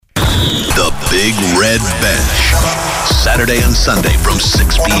The Big Red Bench. Saturday and Sunday from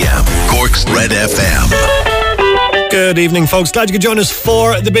 6 p.m. Cork's Red FM. Good evening, folks. Glad you could join us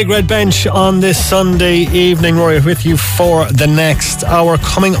for the Big Red Bench on this Sunday evening. Ruairi with you for the next hour.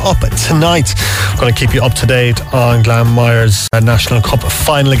 Coming up tonight, I'm going to keep you up to date on Glanmire's National Cup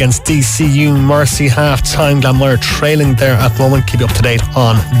final against DCU Mercy half-time. Glanmire trailing there at the moment. Keep you up to date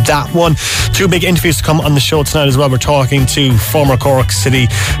on that one. Two big interviews to come on the show tonight as well. We're talking to former Cork City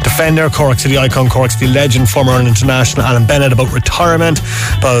defender, Cork City icon, Cork City legend, former Ireland international Alan Bennett about retirement,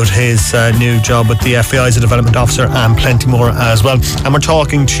 about his new job with the FAI Development Officer, and plenty more as well. And we're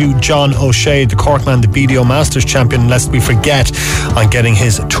talking to John O'Shea, the Corkman, the BDO Masters champion, lest we forget, on getting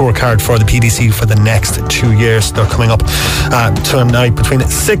his tour card for the PDC for the next 2 years. They're coming up tonight between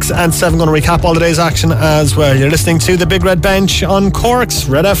 6 and 7. Going to recap all the day's action as well. You're listening to the Big Red Bench on Cork's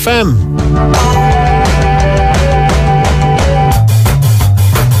Red FM.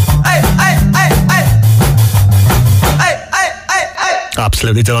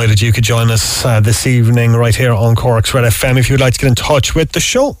 Absolutely delighted you could join us this evening right here on Cork's Red FM. If you'd like to get in touch with the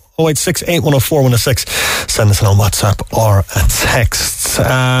show, 086 8104 106. Send us on WhatsApp or a text.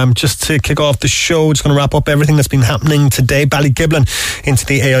 Just to kick off the show, just going to wrap up everything that's been happening today. Ballygiblin into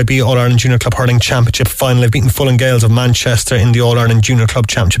the AIB All-Ireland Junior Club Hurling Championship final. They've beaten Fulham Gales of Manchester in the All-Ireland Junior Club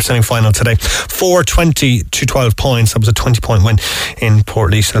Championship semi-final today. 4-20 to 12 points. That was a 20-point win in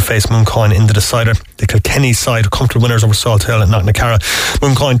Portlaoise. They'll face Mooncoin in the decider. The Kilkenny side, comfortable winners over Salt Hill and Knocknacarra.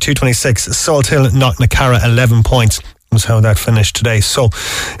 Mooncoin 226, Salt Hill, Knocknacarra 11 points. Was how that finished today. So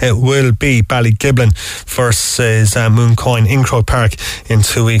it will be Ballygiblin versus Mooncoin in Croke Park in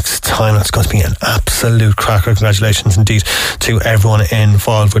 2 weeks' time. It's going to be an absolute cracker. Congratulations indeed to everyone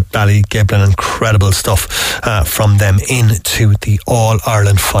involved with Ballygiblin. Incredible stuff from them into the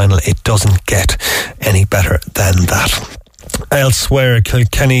All-Ireland final. It doesn't get any better than that. Elsewhere,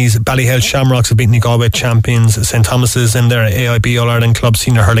 Kilkenny's Ballyhale Shamrocks have beaten the Galway champions St Thomas's in their AIB All-Ireland Club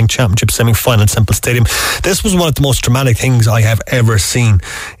Senior Hurling Championship semi-final at Semple Stadium. This was one of the most dramatic things I have ever seen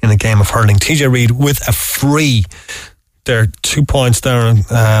in a game of hurling. TJ Reid with a free. They're 2 points down,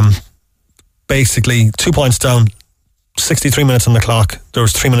 basically 2 points down, 63 minutes on the clock. There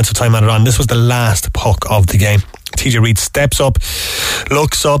was 3 minutes of time added on. This was the last puck of the game. TJ Reid steps up,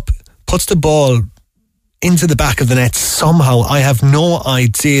 looks up, puts the ball into the back of the net somehow. I have no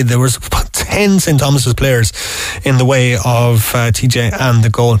idea. There was about 10 St Thomas's players in the way of TJ and the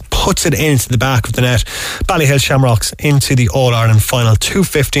goal. Puts it into the back of the net. Ballyhale Shamrocks into the All-Ireland final.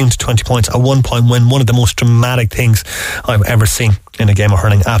 2-15 to 20 points. A 1 point win. One of the most dramatic things I've ever seen in a game of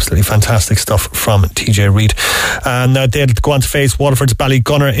hurling. Absolutely fantastic stuff from TJ Reid. And they had to go on to face Waterford's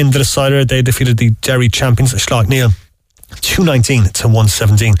Ballygunner in the decider. They defeated the Derry champions Schlockneil 219 to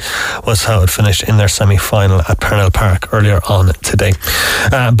 117 was how it finished in their semi-final at Parnell Park earlier on today.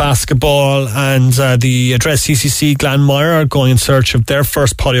 Basketball and the Address CCC Glanmire are going in search of their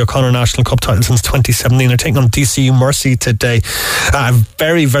first Paddy O'Connor National Cup title since 2017. They're taking on DCU Mercy today.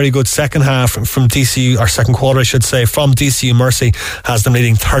 Very, very good second half from DCU, or second quarter I should say, from DCU Mercy has them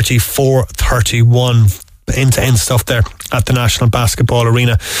leading 34-31. End-to-end stuff there at the National Basketball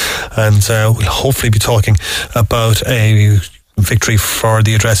Arena, and we'll hopefully be talking about a victory for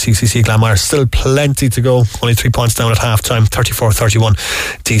the Address CCC Glanmire. Still plenty to go, only 3 points down at half time. 34-31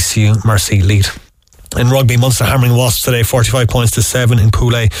 DCU Mercy lead. In rugby, Munster hammering Wasps today, 45 points to 7 in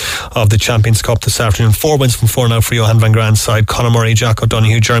Pool A of the Champions Cup this afternoon. 4 wins from 4 now for Johan van Grand's side. Conor Murray, Jack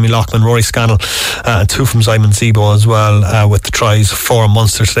O'Donoghue, Jeremy Lockman, Rory Scannell, and 2 from Simon Zebo as well, with the tries for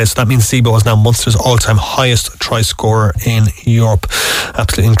Munster today. So that means Zebo is now Munster's all-time highest try scorer in Europe.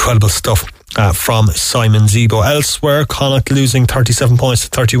 Absolutely incredible stuff from Simon Zebo. Elsewhere, Connacht losing 37 points to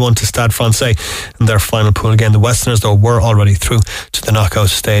 31 to Stade Francais in their final pool game. The Westerners, though, were already through to the knockout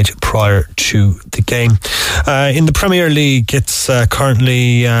stage prior to the game. In the Premier League, it's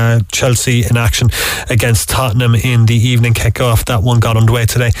currently Chelsea in action against Tottenham in the evening kick-off. That one got underway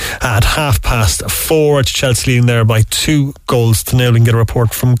today at 4:30. It's Chelsea leading there by 2-0. We can get a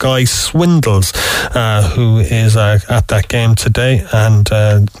report from Guy Swindles, who is at that game today, and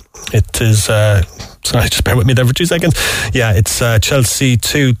it is sorry, just bear with me there for 2 seconds. Yeah, it's Chelsea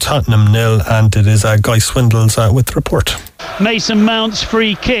 2, Tottenham 0, and it is Guy Swindles with the report. Mason Mount's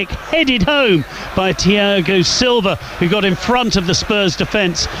free kick headed home by Thiago Silva, who got in front of the Spurs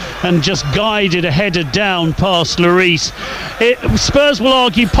defence and just guided a header down past Lloris. Spurs will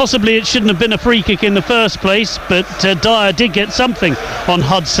argue possibly it shouldn't have been a free kick in the first place, but Dyer did get something on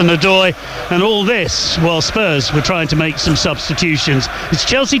Hudson-Odoi, and all this while Spurs were trying to make some substitutions. It's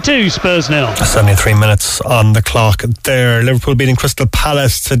Chelsea 2, Spurs 0. 73 minutes on the clock there. Liverpool beating Crystal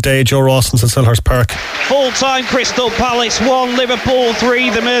Palace today. Joe Rawson's at Selhurst Park. Full-time Crystal Palace Palace 1, Liverpool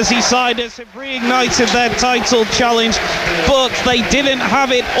 3. The Merseysiders have reignited their title challenge, but they didn't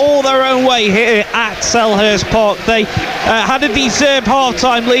have it all their own way here at Selhurst Park. They had a deserved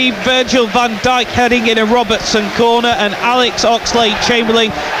half-time lead. Virgil van Dijk heading in a Robertson corner, and Alex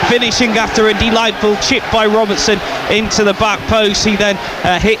Oxlade-Chamberlain finishing after a delightful chip by Robertson into the back post. He then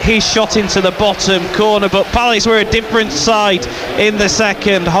hit his shot into the bottom corner, but Palace were a different side in the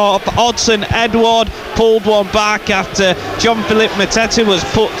second half. Odsonne Edouard pulled one back after Jean-Philippe Mateta was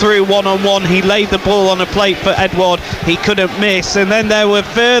put through one-on-one. He laid the ball on a plate for Edouard. He couldn't miss, and then there were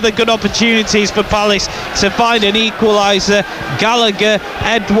further good opportunities for Palace to find an equaliser. Gallagher,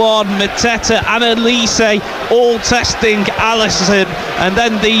 Edouard, Mateta and Elise all testing Alisson, and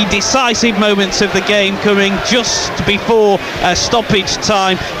then the decisive moments of the game coming just before stoppage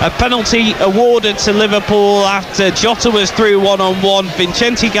time. A penalty awarded to Liverpool after Jota was through one-on-one.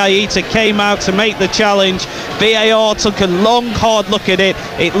 Vincente Gaeta came out to make the challenge. VAR took a long, hard look at it.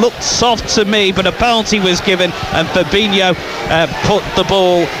 It looked soft to me, but a penalty was given, and Fabinho put the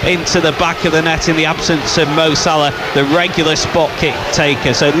ball into the back of the net in the absence of Mo Salah, the regular spot kick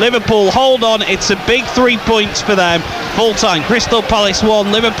taker. So Liverpool hold on. It's a big 3 points for them. Full time, Crystal Palace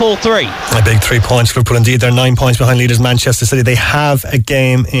 1, Liverpool 3. A big 3 points for Liverpool indeed. They're 9 points behind leaders Manchester City. They have a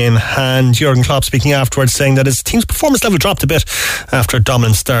game in hand. Jurgen Klopp speaking afterwards, saying that his team's performance level dropped a bit after a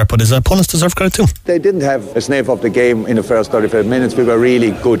dominant start, but his opponents deserve credit too. They didn't have a sniff of the game in the first 35 minutes. We were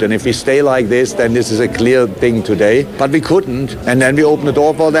really good, and if we stay like this, then this is a clear thing today. But we couldn't, and then we opened the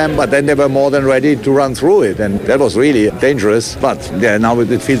door for them, but then they were more than ready to run through it, and that was really dangerous. But yeah, now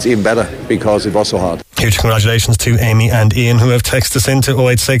it feels even better because it was so hard. Huge congratulations to Amy and Ian, who have texted us into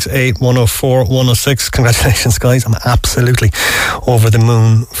 0868 104 106. Congratulations, guys. I'm absolutely over the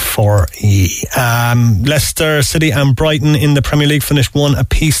moon for ye. Leicester City and Brighton in the Premier League finished 1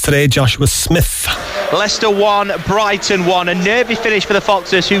 apiece today. Joshua Smith. Leicester 1, Brighton 1. A nervy finish for the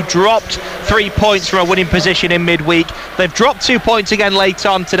Foxes, who dropped 3 points from a winning position in midweek. They've dropped 2 points again late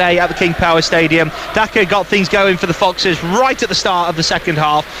on today at the King Power Stadium. Daka got things going for the Foxes right at the start of the second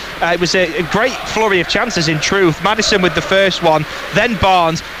half. It was a great flurry of chances, in truth. Maddison with the first one, then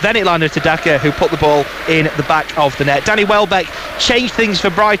Barnes, then it landed to Daka, who put the ball in the back of the net. Danny Welbeck changed things for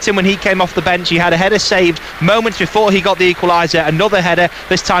Brighton when he came off the bench. He had a header saved moments before he got the equaliser. Another header,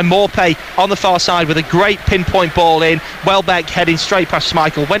 this time Morpay on the far side with a great pinpoint ball in. Welbeck heading straight past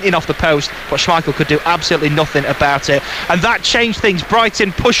Schmeichel, went in off the post, but Schmeichel could do absolutely nothing about it, and that changed things.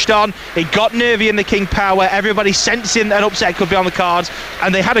 Brighton pushed on. It got nervy in the King Power. Everybody sensing an upset could be on the cards,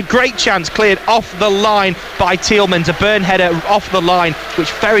 and they had a great chance cleared off the line by Tielemans, a burn header off the line,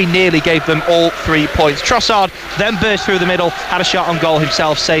 which very nearly gave them all 3 points. Trossard then burst through the middle, had a shot on goal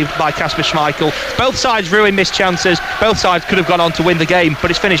himself, saved by Kasper Schmeichel. Both sides ruined missed chances. Both sides could have gone on to win the game,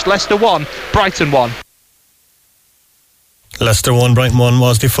 but it's finished Leicester 1, Brighton 1. Leicester 1, Brighton 1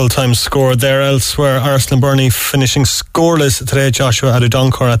 was the full-time score there. Elsewhere, Arsenal and Burnley finishing scoreless today. Joshua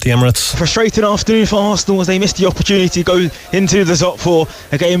Adudonkor at the Emirates. Frustrating afternoon for Arsenal as they missed the opportunity to go into the top four.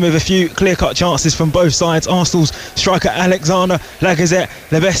 A game with a few clear-cut chances from both sides. Arsenal's striker Alexander Lacazette,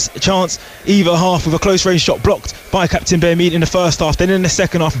 the best chance either half, with a close-range shot blocked by Captain Bermede in the first half. Then in the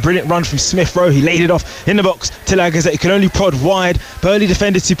second half, a brilliant run from Smith Rowe. He laid it off in the box to Lacazette. He could only prod wide. Burnley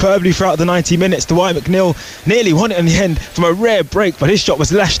defended superbly throughout the 90 minutes. Dwight McNeil nearly won it in the end from a rare break, but his shot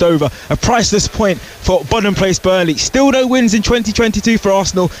was lashed over. A priceless point for bottom place Burnley. Still no wins in 2022 for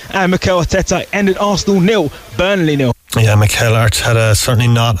Arsenal, and Mikel Arteta ended Arsenal 0, Burnley 0. Yeah, Mikel Arteta certainly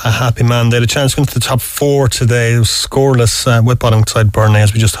not a happy man. They had a chance to go into the top four today. It was scoreless with bottom side Burnley,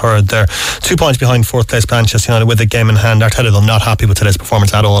 as we just heard there. 2 points behind fourth place Manchester United with a game in hand. Arteta, though, not happy with today's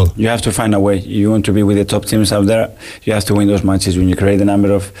performance at all. You have to find a way. You want to be with the top teams out there. You have to win those matches. When you create a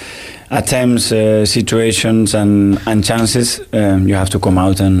number of attempts, situations and chances, you have to come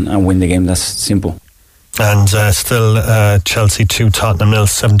out and win the game. That's simple. And still Chelsea 2, Tottenham 0,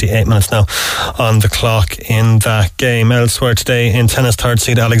 78 minutes now on the clock in that game. Elsewhere today in tennis, third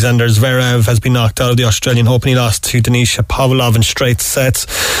seed Alexander Zverev has been knocked out of the Australian Open. He lost to Denis Shapovalov in straight sets.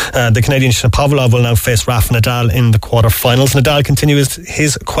 The Canadian Shapovalov will now face Rafa Nadal in the quarterfinals. Nadal continues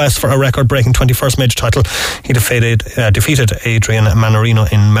his quest for a record-breaking 21st major title. He defeated Adrian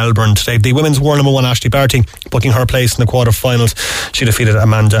Manarino in Melbourne today. The women's world number one Ashley Barty booking her place in the quarterfinals. She defeated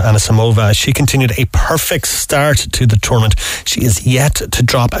Amanda Anisimova. She continued a perfect start to the tournament. She is yet to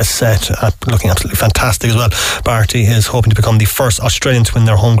drop a set, looking absolutely fantastic as well. Barty is hoping to become the first Australian to win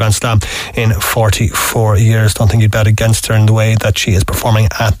their home Grand Slam in 44 years. Don't think you'd bet against her in the way that she is performing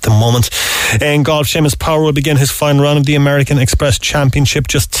at the moment. In golf, Seamus Power will begin his final round of the American Express Championship,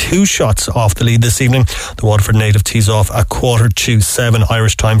 just 2 shots off the lead this evening. The Waterford native tees off at 7:15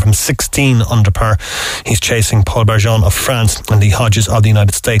 Irish time from 16 under par. He's chasing Paul Barjon of France and Lee Hodges of the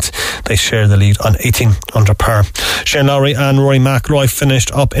United States. They share the lead on 18 under par. Shane Lowry and Rory McIlroy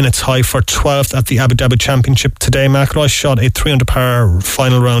finished up in a tie for 12th at the Abu Dhabi Championship today. McIlroy shot a 3 under par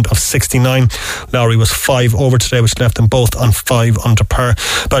final round of 69. Lowry was 5 over today, which left them both on 5 under par.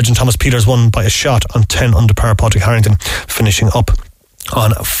 Belgian Thomas Peters won by a shot on 10 under par. Patrick Harrington finishing up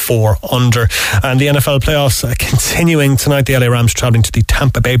on 4 under. And the NFL playoffs continuing tonight. The LA Rams travelling to the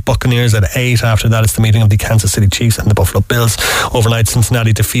Tampa Bay Buccaneers at 8. After that, it's the meeting of the Kansas City Chiefs and the Buffalo Bills. Overnight,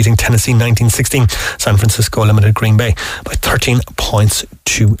 Cincinnati defeating Tennessee 19-16. San Francisco limited Green Bay by 13 points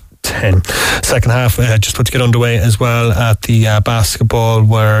to 10. Second half just about to get underway as well at the basketball,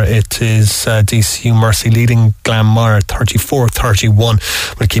 where it is DCU Mercy leading Glanmire 34-31.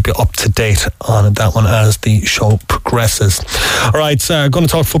 We'll keep you up to date on that one as the show progresses. Alright, going to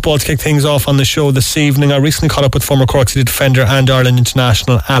talk football to kick things off on the show this evening. I recently caught up with former Cork City defender and Ireland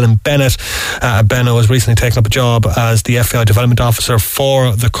international Alan Bennett. Benno has recently taken up a job as the FAI Development Officer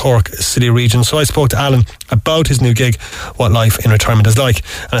for the Cork City region. So I spoke to Alan about his new gig, what life in retirement is like,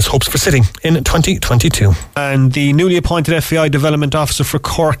 and his hopes for City in 2022. And the newly appointed FAI Development Officer for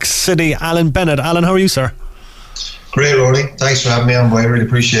Cork City, Alan Bennett. Alan, how are you, sir? Great, Rory. Thanks for having me on, boy. I really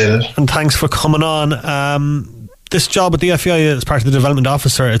appreciate it. And thanks for coming on. This job at the FAI as part of the Development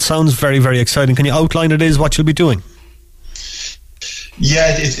Officer, it sounds very, very exciting. Can you outline what you'll be doing?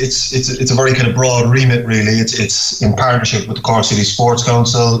 Yeah, it's a very kind of broad remit, really. It's in partnership with the Cork City Sports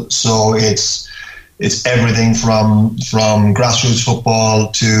Council, so it's everything from grassroots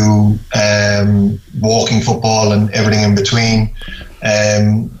football to walking football and everything in between.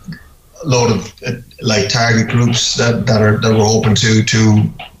 A load of like target groups that we're hoping to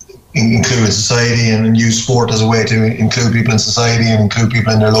include in society and use sport as a way to include people in society and include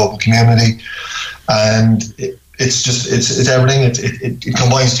people in their local community. And it's everything. It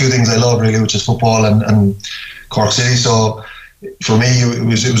combines 2 things I love, really, which is football and Cork City. So for me, it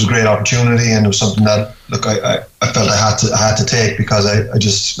was a great opportunity, and it was something that I felt I had to take, because I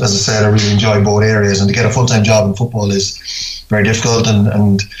just, as I said, I really enjoy both areas, and to get a full-time job in football is very difficult,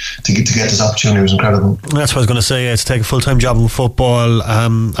 and to get this opportunity was incredible. That's what I was going to say. To take a full-time job in football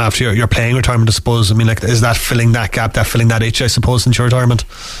after your playing retirement, I suppose. I mean, like, is that filling that gap, filling that itch, I suppose, since your retirement?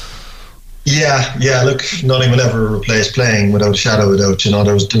 Yeah. Look, nothing will ever replace playing, without a shadow of a doubt. You know,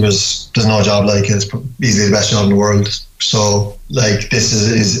 there's no job like it. It's easily the best job in the world. So, like, this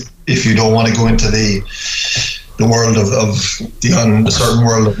is if you don't want to go into the world of the certain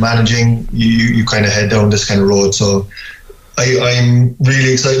world of managing, you kind of head down this kind of road. So, I'm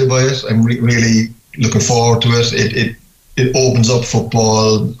really excited by it. I'm really looking forward to it. It opens up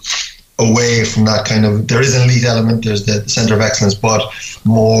football away from that kind of, there is an elite element, there's the centre of excellence, but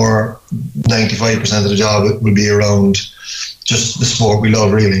more 95% of the job will be around just the sport we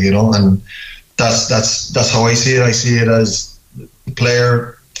love, really, you know. And that's how I see it. I see it as the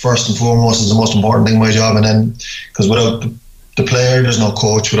player first and foremost is the most important thing in my job, and then, because without the player there's no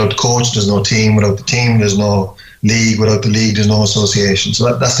coach, without the coach there's no team, without the team there's no league, without the league there's no association.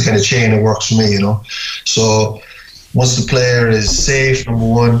 So that's the kind of chain that works for me, you know. So once the player is safe, number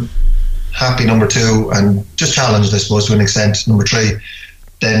one, happy, number two, and just challenged, I suppose, to an extent, number three,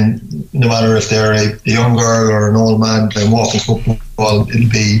 then no matter if they're a young girl or an old man playing walking football, it'll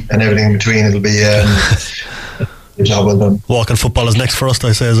be, and everything in between, it'll be a job well done. Walking football is next for us,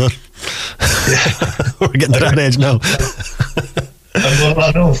 I say, is it? Yeah. We're getting to that age now.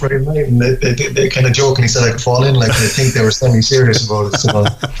 I know, Friday night, and they kind of jokingly said I could fall in, like they think they were semi-serious about it. So,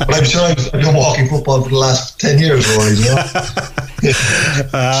 but I'm sure I've been walking football for the last 10 years already, you know?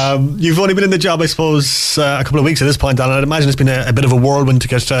 You've only been in the job, I suppose, a couple of weeks at this point, Alan. I'd imagine it's been a bit of a whirlwind to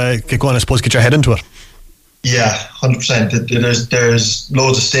get going, I suppose, get your head into it. Yeah, 100%. There's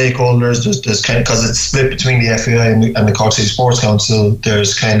loads of stakeholders. There's kind of, because it's split between the FAI and the Cork City Sports Council,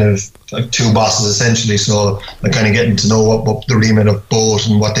 there's kind of like 2 bosses essentially. So I'm kind of getting to know what the remit of both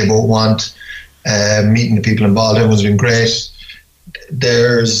and what they both want. Meeting the people involved, everyone's been great.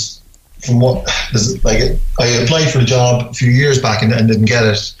 I applied for the job a few years back and didn't get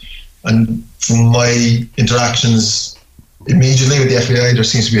it. And from my interactions immediately with the FAI, there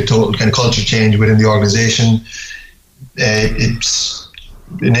seems to be a total kind of culture change within the organisation. It's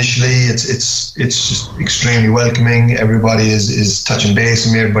just extremely welcoming. Everybody is touching base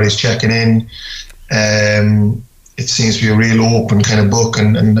with me. Everybody's checking in. It seems to be a real open kind of book,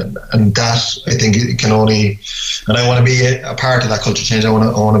 and that, I think, it can only, and I want to be a part of that culture change. I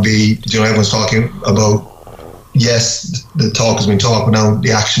want to be, you know, everyone's talking about yes, the talk has been talked, but now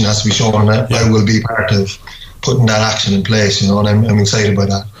the action has to be shown. I will be part of putting that action in place, and I'm excited by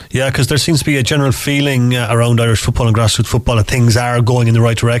that. Yeah, because there seems to be a general feeling around Irish football and grassroots football that things are going in the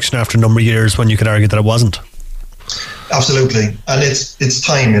right direction after a number of years when you could argue that it wasn't. Absolutely, and it's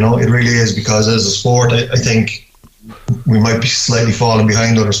time, it really is, because as a sport, I think we might be slightly falling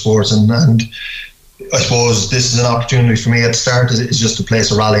behind other sports, and I suppose this is an opportunity for me at the start is just to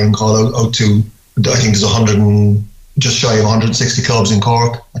place a rallying call out to, I think there's just shy of 160 clubs in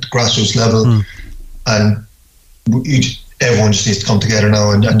Cork at the grassroots level, and everyone just needs to come together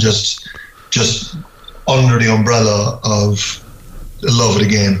now and just under the umbrella of the love of the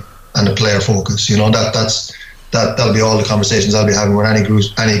game and the player focus. That'll be all the conversations I'll be having with any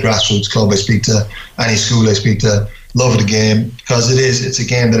grassroots club I speak to, any school I speak to. Love of the game, because it's a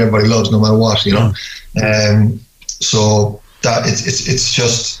game that everybody loves no matter what, so that it's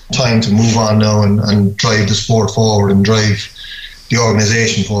just time to move on now and drive the sport forward and drive the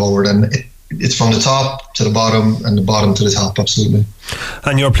organisation forward, and it's from the top to the bottom and the bottom to the top, absolutely.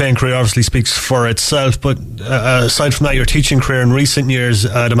 And your playing career obviously speaks for itself, but aside from that, your teaching career in recent years,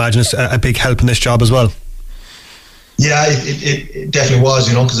 I'd imagine, is a big help in this job as well. Yeah, it definitely was,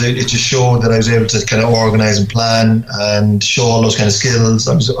 because it just showed that I was able to kind of organise and plan and show all those kind of skills.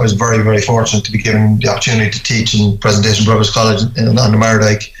 I was very, very fortunate to be given the opportunity to teach in Presentation Brothers College on the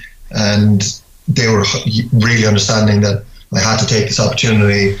Mardyke, and they were really understanding that I had to take this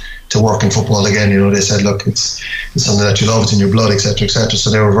opportunity to work in football again. They said, look, it's something that you love, it's in your blood, etc., etc. So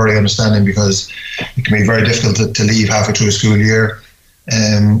they were very understanding, because it can be very difficult to leave halfway through a school year,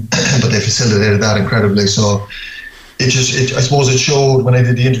 but they facilitated that incredibly. So I suppose it showed when I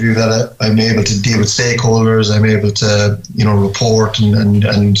did the interview that I'm able to deal with stakeholders, I'm able to, report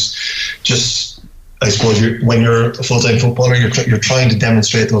and just, I suppose when you're a full-time footballer, you're trying to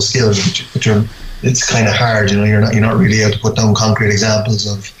demonstrate those skills, but it's kind of hard, you're not really able to put down concrete examples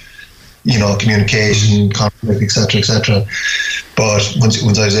of, communication, conflict, etc., etc. But once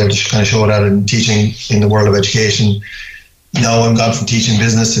I was able to kind of show that in teaching in the world of education, now I'm gone from teaching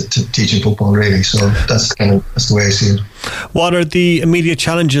business to teaching football, really. So that's the way I see it. What are the immediate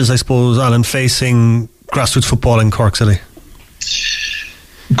challenges, I suppose, Alan, facing grassroots football in Cork City?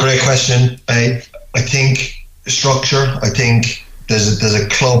 Great question. I think structure. I think there's a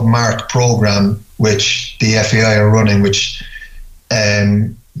club marked program which the FAI are running, which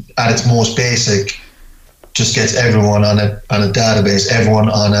at its most basic just gets everyone on a database, everyone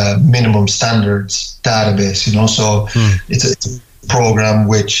on a minimum standards database, so it's a program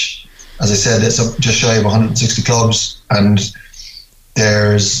which, as I said, it's just shy of 160 clubs, and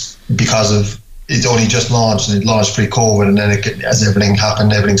because it's only just launched, and it launched pre-COVID, and then as everything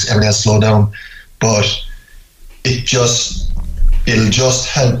happened, everything else slowed down, but it'll just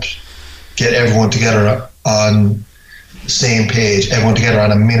help get everyone together on the same page, everyone together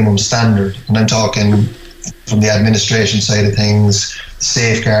on a minimum standard, and I'm talking from the administration side of things, the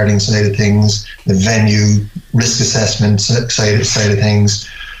safeguarding side of things, the venue risk assessment side of things,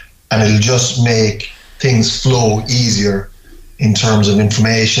 and it'll just make things flow easier in terms of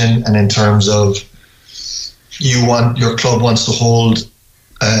information, and in terms of your club wants to hold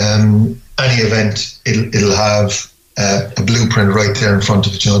any event, it'll have a blueprint right there in front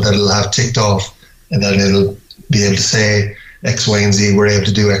of it, that it'll have ticked off, and then it'll be able to say X, Y, and Z. We're able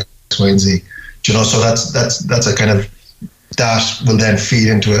to do X, Y, and Z. So that's a kind of, that will then feed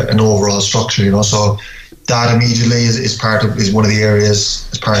into an overall structure. So that immediately is one of the areas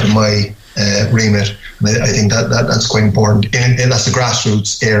as part of my remit. And I think that's quite important. And that's the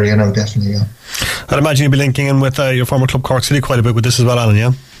grassroots area now, definitely. Yeah. I'd imagine you'll be linking in with your former club Cork City quite a bit with this as well, Alan.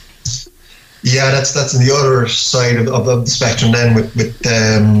 Yeah. Yeah, that's in the other side of the spectrum then, with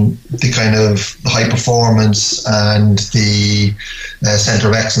the kind of the high performance and the centre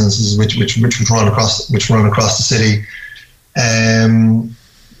of excellences which run across the city.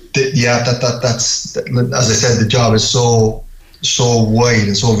 That's as I said, the job is so wide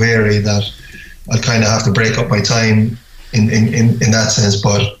and so varied that I kind of have to break up my time in that sense,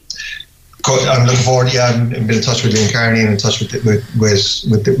 but I'm looking forward. I've been in touch with you and Carney, and in touch with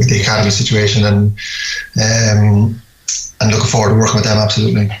the academy situation, and looking forward to working with them.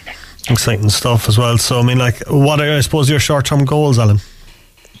 Absolutely, exciting stuff as well. So, what are, I suppose, your short-term goals, Alan?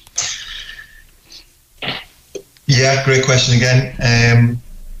 Yeah, great question again.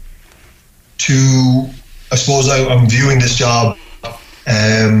 I suppose I'm viewing this job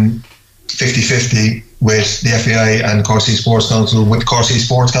 50-50 with the FAI and Cork City Sports Council. With Cork City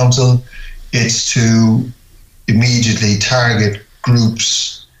Sports Council, it's to immediately target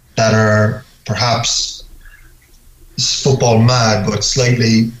groups that are perhaps football mad, but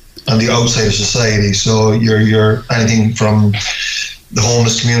slightly on the outside of society. So you're anything from the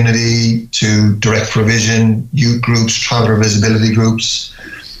homeless community to direct provision, youth groups, traveller visibility groups,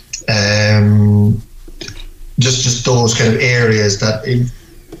 just those kind of areas that in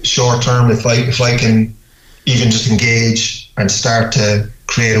short term, if I can even just engage and start to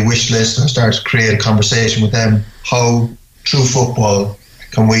create a wish list and start to create a conversation with them, how through football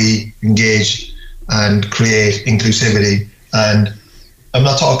can we engage and create inclusivity. And I'm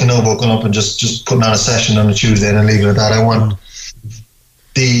not talking now about going up and just putting on a session on a Tuesday and then leaving it at that. I want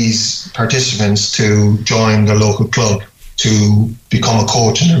these participants to join their local club, to become a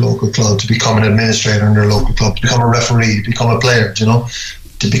coach in their local club, to become an administrator in their local club, to become a referee, to become a player, to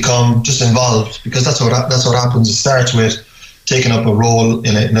become just involved, because that's what happens. It starts with taking up a role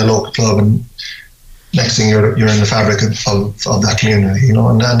in a local club, and next thing you're in the fabric of that community,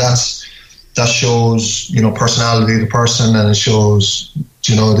 and that shows personality of the person, and it shows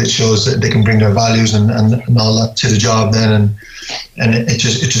that they can bring their values and all that to the job then, and it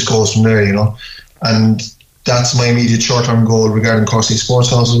just goes from there, and that's my immediate short-term goal regarding Cork City Sports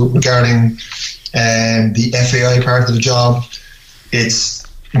Council. Regarding the FAI part of the job, it's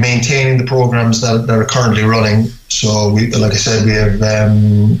maintaining the programs that are currently running. So like I said, we have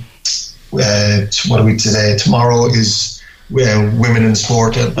what are we today? Tomorrow is women in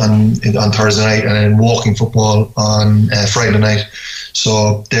sport on Thursday night, and then walking football on Friday night.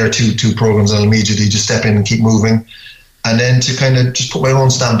 So there are two programs I'll immediately just step in and keep moving, and then to kind of just put my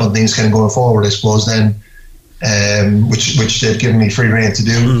own stamp on things kind of going forward, I suppose then, which they've given me free rein to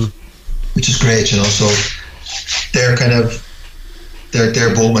do, which is great, so they're kind of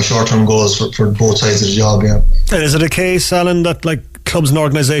they're both my short-term goals for both sides of the job. Yeah. And is it a case, Alan, that like clubs and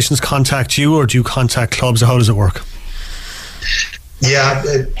organisations contact you, or do you contact clubs, or how does it work? Yeah,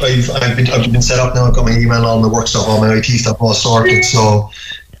 I've been set up now. I've got my email, all my work stuff, all my IT stuff all sorted. So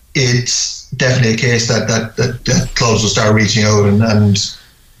it's definitely a case that clubs will start reaching out, and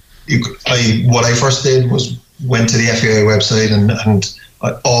what I first did was went to the FAI website, and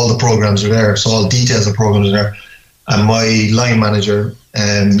all the programs are there. So all the details of the programs are there. And my line manager,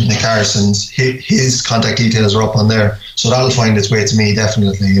 Nick Harrison's, his contact details are up on there. So that'll find its way to me,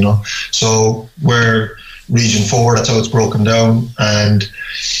 definitely, So we're Region 4, that's how it's broken down. And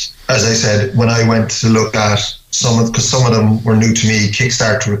as I said, when I went to look at because some of them were new to me,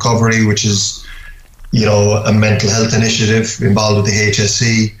 Kickstart to Recovery, which is, a mental health initiative involved with the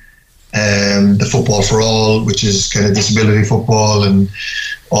HSC, the Football for All, which is kind of disability football, and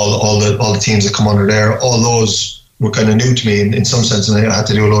all the teams that come under there. All those were kind of new to me in some sense, and I had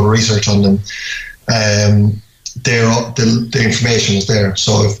to do a lot of research on them. The information is there.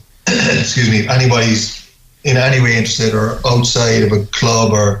 So if, if anybody's in any way interested, or outside of a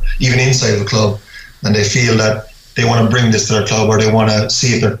club or even inside of a club, and they feel that they want to bring this to their club, or they want to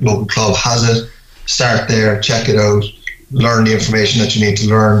see if their local club has it, start there, check it out, learn the information that you need to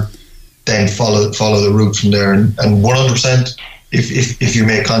learn, then follow the route from there. And 100%, if you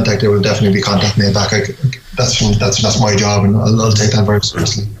make contact, there will definitely be contact made back. That's my job, and I'll take that very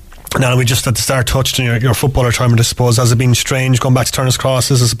seriously. Now, we just at the start touched on your football retirement, I suppose. Has it been strange going back to Turner's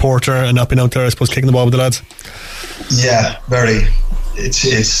Cross as a supporter and not being out there, I suppose, kicking the ball with the lads? Yeah, very.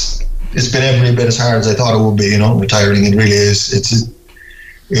 It's been every bit as hard as I thought it would be, retiring. It really is.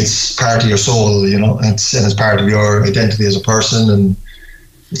 It's part of your soul, and it's part of your identity as a person, and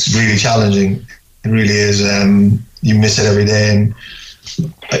it's really challenging. It really is. You miss it every day, and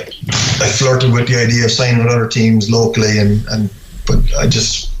I flirted with the idea of signing with other teams locally, but I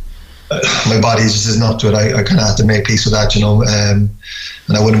just my body just isn't up to it. I kind of have to make peace with that, and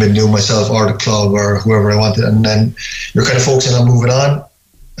I wouldn't have been doing myself or the club or whoever I wanted. And then you're kind of focusing on moving on,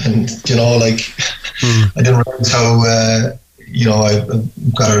 and I didn't realize how I've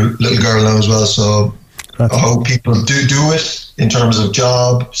got a little girl now as well, so how people do it in terms of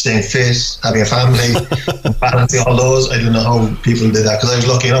job, staying fit, having a family, and balancing all those. I don't know how people did that, because I was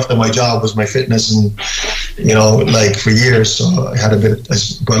lucky enough that my job was my fitness, and for years, so I had a bit.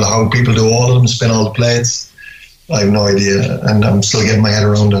 How people do all of them, spin all the plates, I have no idea, and I'm still getting my head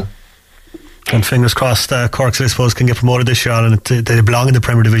around it. And fingers crossed, Cork City, I suppose, can get promoted this year, and they belong in the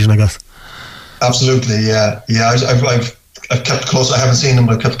Premier Division, I guess. Absolutely, yeah. I've kept close. I haven't seen them,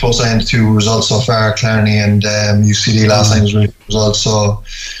 but I've kept close eye on the two results so far, Clarny and UCD last night was really good results. So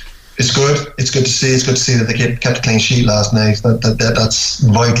it's good. It's good to see. It's good to see that they kept a clean sheet last night. That's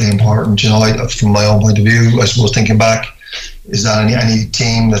vitally important. From my own point of view, I suppose thinking back, is that any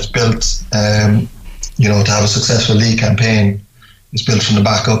team that's built, to have a successful league campaign is built from the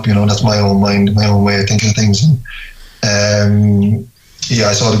back up. That's my own mind, my own way of thinking of things. And Yeah,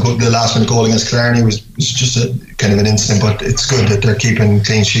 I saw the last minute goal against Killarney was just a kind of an incident, but it's good that they're keeping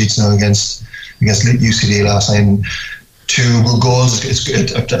clean sheets now against UCD last time. 2 good goals. It's good.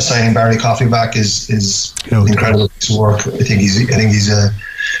 Signing Barry Coffey back is incredible piece of work. I think he's a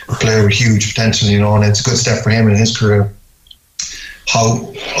player with huge potential, and it's a good step for him in his career.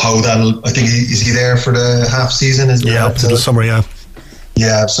 How that'll, I think, is he there for the half season? Up to the summer,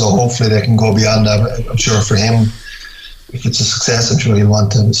 yeah, so hopefully they can go beyond that. I'm sure for him, if it's a success, I'm sure he'll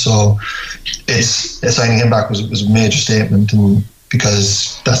want to. So signing him back was a major statement, and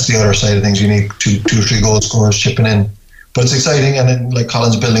because that's the other side of things, you need 2 or 3 goal scorers chipping in. But it's exciting, and then, like,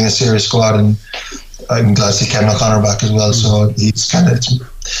 Colin's building a serious squad, and I'm glad to see Kevin O'Connor back as well. So he's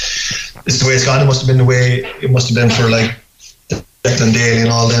it's the way it's gone. It must have been the way it must have been for, like, Declan Daly and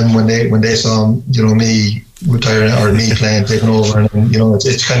all them when they saw me retiring or me playing, taking over, and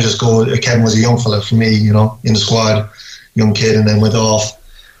it's kind of just go. Kevin was a young fella for me, in the squad, young kid, and then went off,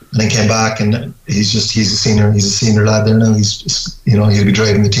 and then came back, and he's a senior lad there now. He'll be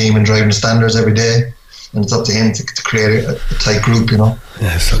driving the team and driving the standards every day. And it's up to him to create a tight group, Yeah,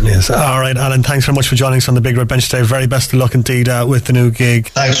 it certainly is. All right, Alan, thanks very much for joining us on the Big Red Bench today. Very best of luck indeed with the new gig.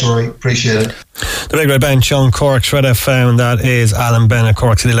 Thanks, Rory. Appreciate it. The Big Red Bench on Cork's Red FM. That is Alan Bennett,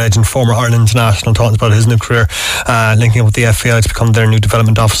 Cork City legend, former Ireland international, talking about his new career, linking up with the FAI to become their new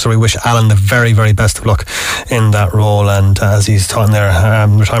development officer. We wish Alan the very, very best of luck in that role. And as he's talking there,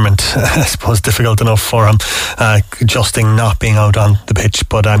 retirement, I suppose, difficult enough for him, adjusting not being out on the pitch.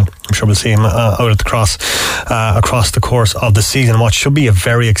 But I'm sure we'll see him out at the cross across the course of the season. What should be a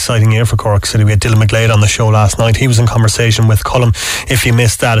very exciting year for Cork City. We had Dylan McGlade on the show last night. He was in conversation with Cullum. If you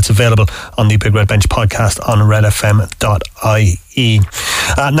missed that, it's available on the Big Red Bench podcast on redfm.ie.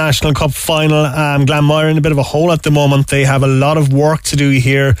 National Cup final, Glanmire in a bit of a hole at the moment. They have a lot of work to do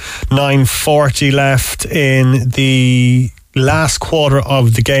here. 9:40 left in the last quarter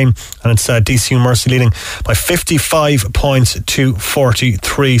of the game, and it's DCU Mercy leading by 55 points to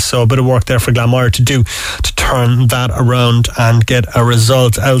 43. So a bit of work there for Glanmire to do to turn that around and get a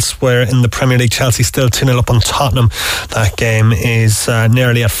result. Elsewhere in the Premier League, Chelsea still 2-0 up on Tottenham. That game is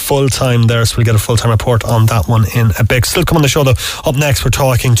nearly at full time there, so we'll get a full time report on that one in a bit. Still come on the show though. Up next, we're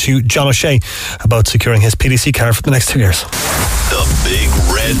talking to John O'Shea about securing his PDC card for the next 2 years. The Big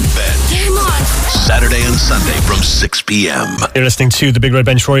Red Bench, Saturday and Sunday from 6 p.m. You're listening to the Big Red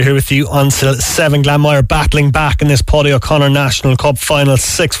Bench. Rory here with you until 7. Glanmire battling back in this Paddy O'Connor National Cup final.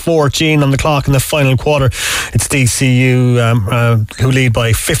 6:14 on the clock in the final quarter. It's DCU who lead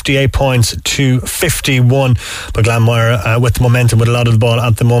by 58 points to 51, but Glanmire with the momentum with a lot of the ball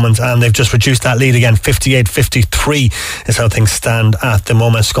at the moment, and they've just reduced that lead again. 58-53 is how things stand at the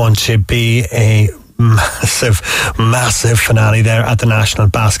moment. It's going to be a massive finale there at the National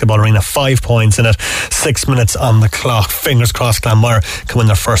Basketball Arena. 5 points in it, 6 minutes on the clock. Fingers crossed Glanmire can win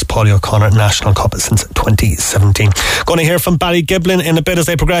their first Paddy O'Connor National Cup since 2017. Going to hear from Ballygiblin in a bit as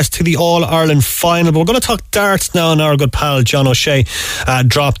they progress to the All-Ireland final, but we're going to talk darts now, and our good pal John O'Shea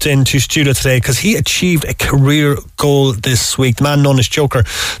dropped into studio today because he achieved a career goal this week. The man known as Joker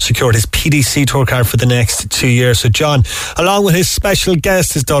secured his PDC tour card for the next 2 years. So John, along with his special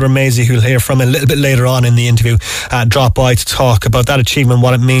guest, his daughter Maisie, who we'll hear from a little bit later on in the interview, drop by to talk about that achievement,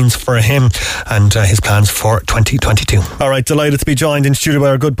 what it means for him, and his plans for 2022. Alright, delighted to be joined in studio by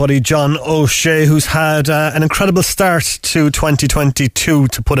our good buddy John O'Shea, who's had an incredible start to 2022,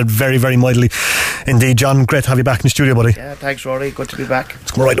 to put it very, very mildly. Indeed, John, great to have you back in the studio, buddy. Yeah, thanks, Rory. Good to be back.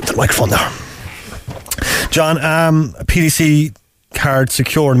 Let's go right up to the microphone there. John, a PDC card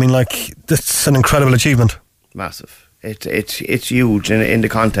secured, I mean, like, that's an incredible achievement. Massive. It's huge in the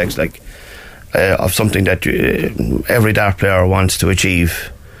context, like, of something that every dart player wants to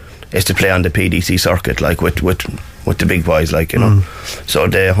achieve, is to play on the PDC circuit, like with the big boys, like, you know. So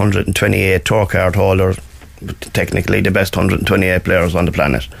the 128 tour card holder, technically the best 128 players on the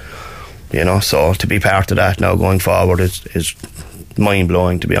planet, you know. So to be part of that now going forward is mind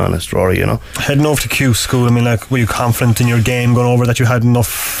blowing, to be honest, Rory, you know. Heading over to Q School, I mean, like, were you confident in your game going over that you had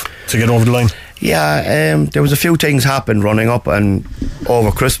enough to get over the line? Yeah, there was a few things happened running up and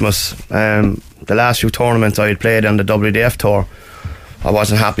over Christmas. The last few tournaments I had played on the WDF tour, I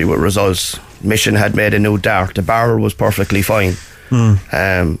wasn't happy with results. Mission had made a new dart. The barrel was perfectly fine,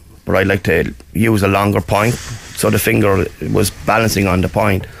 but I'd like to use a longer point, so the finger was balancing on the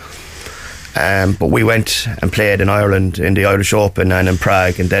point. But we went and played in Ireland in the Irish Open and in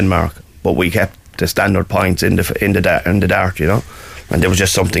Prague in Denmark, but we kept the standard points in the dart, you know, and there was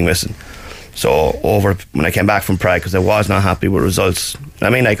just something missing. So when I came back from Prague, because I was not happy with results. I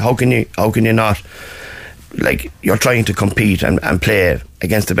mean, like, how can you not, like, you're trying to compete and play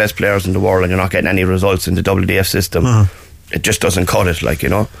against the best players in the world and you're not getting any results in the WDF system. it just doesn't cut it, like, you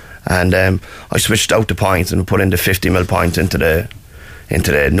know. And I switched out the points and put in the 50mm points into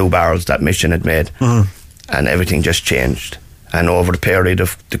the new barrels that Mission had made, and everything just changed. And over the period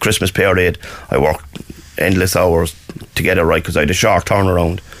of the Christmas period, I worked endless hours to get it right, because I had a short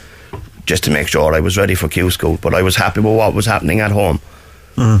turnaround just to make sure I was ready for Q School. But I was happy with what was happening at home,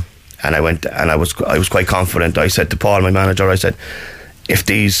 and I went, and I was quite confident. I said to Paul, my manager, I said, if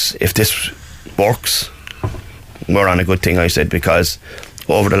this works, we're on a good thing. I said, because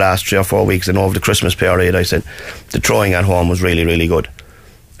over the last 3 or 4 weeks and over the Christmas period, I said the throwing at home was really, really good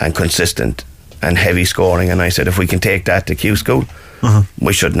and consistent and heavy scoring. And I said, if we can take that to Q School,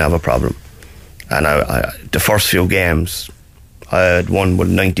 we shouldn't have a problem. And I the first few games, I had won with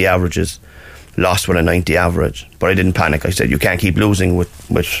 90 averages, lost with a 90 average, but I didn't panic. I said, you can't keep losing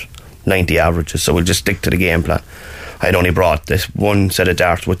with 90 averages, so we'll just stick to the game plan. I'd only brought this one set of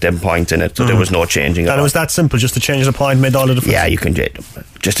darts with them points in it, so there was no changing. And it was that simple, just to change the point made all the difference? Yeah, you can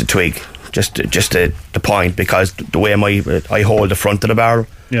just a twig, just the point, because the way I hold the front of the barrel,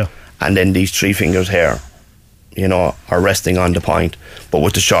 and then these 3 fingers here, you know, are resting on the point. But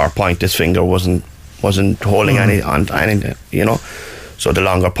with the sharp point, this finger wasn't holding any, you know. So the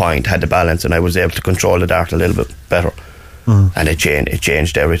longer point had the balance, and I was able to control the dart a little bit better. And it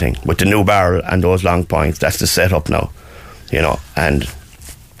changed everything with the new barrel and those long points. That's the setup now, you know. And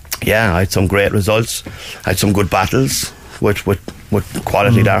yeah, I had some great results. I had some good battles with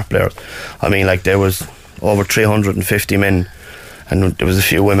quality dart players. I mean, like, there was over 350 men, and there was a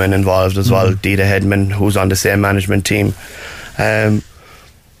few women involved as well. Dita Hedman, who's on the same management team. The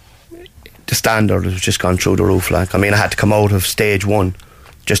standard has just gone through the roof. Like, I mean, I had to come out of stage 1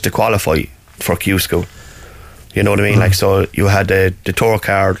 just to qualify for Q School. You know what I mean? Like, so you had the tour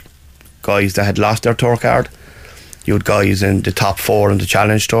card guys that had lost their tour card. You had guys in the top 4 in the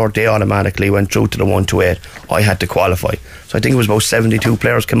challenge tour. They automatically went through to the 1-8. I had to qualify. So I think it was about 72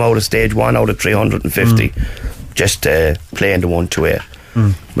 players came out of stage 1 out of 350 just playing the 1-8.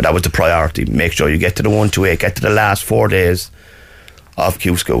 But that was the priority. Make sure you get to the 1-8, get to the last 4 days of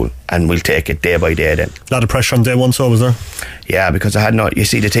Q School, and we'll take it day by day then. A lot of pressure on day 1, so was there? Yeah, because I had not. You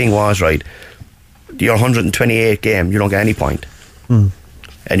see, the thing was, right, your 128 game, you don't get any point. And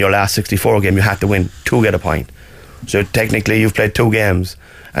your last 64 game, you had to win 2 get a point. So technically you've played 2 games,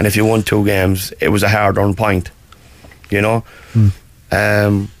 and if you won 2 games, it was a hard earned point, you know.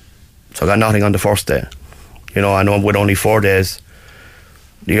 So I got nothing on the first day, you know. I know with only 4 days,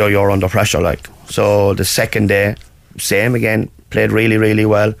 you're under pressure, like. So the second day, same again, played really, really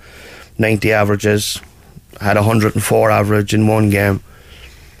well, 90 averages, had 104 average in 1 game,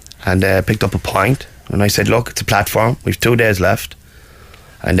 and picked up a point. And I said, look, it's a platform, we've 2 days left.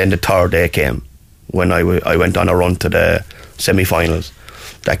 And then the third day came when I went on a run to the semi-finals.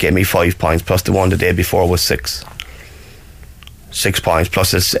 That gave me 5 points, plus the one the day before was 6 points,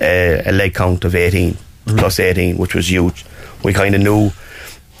 plus a leg count of 18 plus 18, which was huge. We kind of knew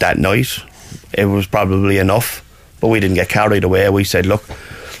that night it was probably enough, but we didn't get carried away. We said, look,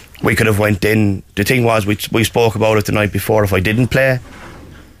 we could have went in. The thing was, we spoke about it the night before. If I didn't play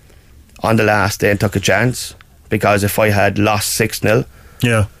on the last day and took a chance, because if I had lost 6-0,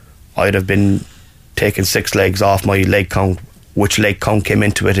 I'd have been taking 6 legs off my leg count, which leg count came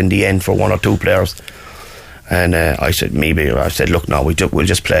into it in the end for 1 or 2 players. And I said, look, no, we'll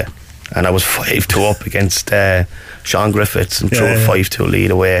just play. And I was 5-2 up against Sean Griffiths and threw a 5-2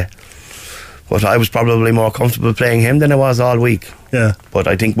 lead away. But I was probably more comfortable playing him than I was all week. But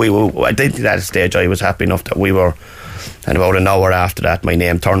I think at that stage I was happy enough that we were. And about an hour after that, my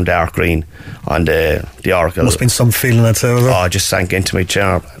name turned dark green on the Oracle. Must have been some feeling that too. Oh, I just sank into my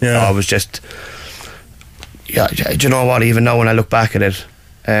chair. I was just, do you know what? Even now when I look back at it,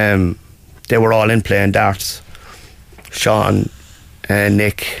 they were all in playing darts. Sean,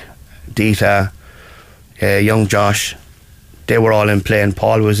 Nick, Dita, young Josh, they were all in playing.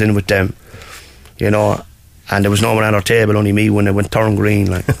 Paul was in with them, you know. And there was no one at our table, only me when it went turn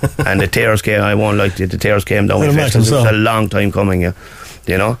green, like. And the tears came. I won't like the tears came down my face. It was a long time coming, you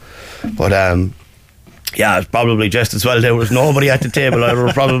know. But it's probably just as well there was nobody at the table. I would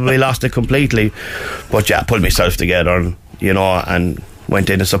have probably lost it completely. But I pulled myself together, and, you know, and went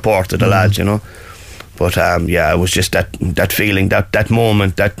in and supported the lads, you know. But it was just that feeling, that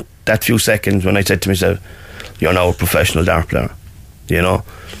moment, that few seconds when I said to myself, "You're now a professional dart player." You know,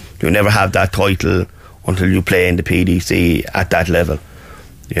 you never have that title until you play in the PDC at that level,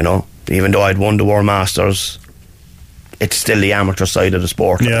 you know. Even though I'd won the World Masters, it's still the amateur side of the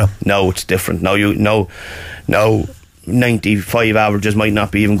sport. Now it's different. Now 95 averages might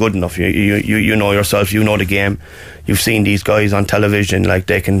not be even good enough. You know yourself, you know the game. You've seen these guys on television, like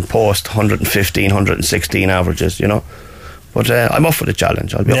they can post 115, 116 averages, you know. But I'm up for the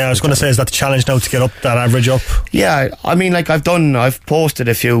challenge. I was going to say, is that the challenge now to get up that average up? Yeah, I mean, like I've posted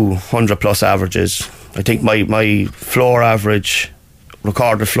a few 100+ averages. I think my floor average,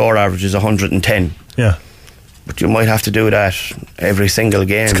 recorded floor average, is 110. Yeah. But you might have to do that every single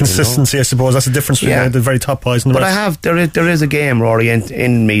game. It's consistency, I suppose. That's the difference between the very top boys and the rest. There is a game, Rory,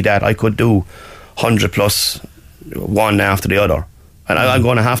 in me that I could do 100+ one after the other. And I'm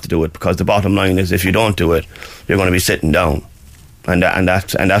going to have to do it, because the bottom line is, if you don't do it, you're going to be sitting down, and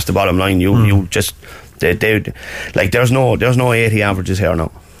that's the bottom line. You just like there's no 80 averages here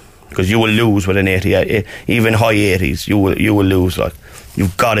now, because you will lose with an 80, even high 80s. You will lose. Like,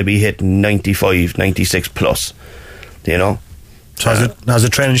 you've got to be hitting 95, 96 plus. You know. So has the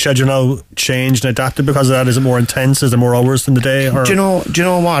training schedule now changed and adapted because of that? Is it more intense? Is there more hours in the day? Or? Do you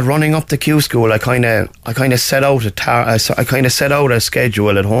know what? Running up the Q school, I kind of set out a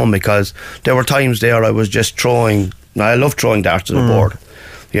schedule at home, because there were times there I was just throwing. I love throwing darts at the board,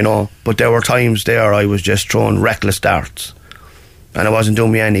 you know. But there were times there I was just throwing reckless darts, and it wasn't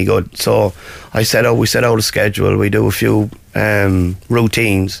doing me any good. So we set out a schedule. We do a few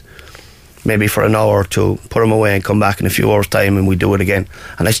routines, maybe for an hour or two, put them away and come back in a few hours' time, and we do it again.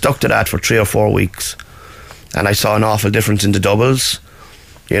 And I stuck to that for 3 or 4 weeks, and I saw an awful difference in the doubles.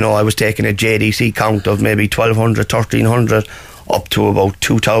 You know, I was taking a JDC count of maybe 1,200, 1,300 up to about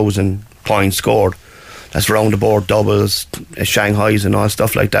 2,000 points scored. That's round the board doubles, Shanghais and all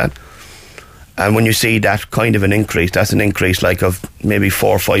stuff like that. And when you see that kind of an increase, that's an increase like of maybe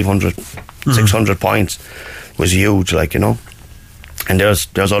 400, 500, 600 points, was huge, like, you know. And there's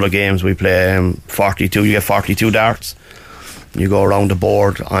other games we play 42. You get 42 darts. You go around the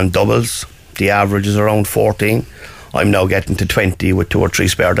board on doubles. The average is around 14. I'm now getting to 20 with 2 or 3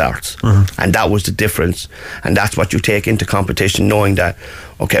 spare darts. And that was the difference. And that's what you take into competition, knowing that,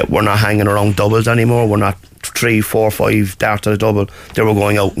 okay, we're not hanging around doubles anymore. We're not 3, 4, 5 darts at a double. They were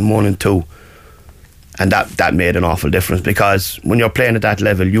going out in 1 and 2. And that made an awful difference, because when you're playing at that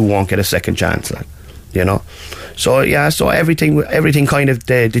level, you won't get a second chance, like, you know. So yeah, so everything kind of,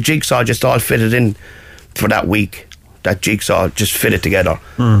 the jigsaw just all fitted in for that week. That jigsaw just fitted together.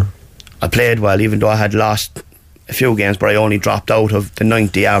 I played well, even though I had lost a few games, but I only dropped out of the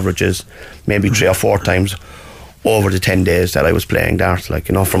 90 averages maybe 3 or 4 times over the 10 days that I was playing darts, like,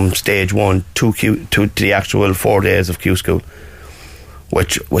 you know, from stage 1 to the actual 4 days of Q school,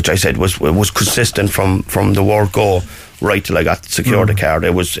 which I said was consistent from the word go right till I got secured the card.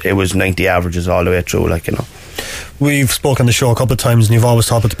 It was 90 averages all the way through, like, you know. We've spoken on the show a couple of times, and you've always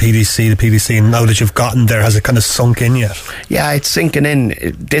talked about the PDC, and now that you've gotten there, has it kind of sunk in yet? Yeah, it's sinking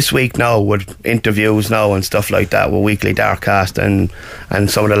in this week now, with interviews now and stuff like that, with Weekly Dartcast and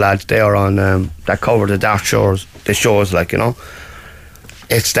some of the lads there on that cover the dart shows, like, you know.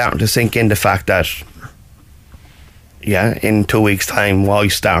 It's starting to sink in, the fact that, yeah, in 2 weeks' time I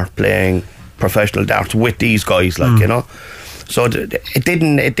start playing professional darts with these guys, like, you know. So it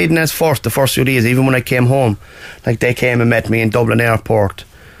didn't as first, the first few days, even when I came home, like, they came and met me in Dublin Airport,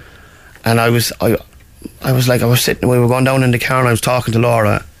 and I was sitting, we were going down in the car, and I was talking to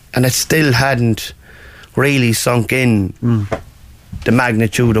Laura, and it still hadn't really sunk in the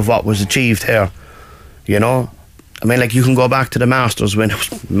magnitude of what was achieved here, you know. I mean, like, you can go back to the Masters when it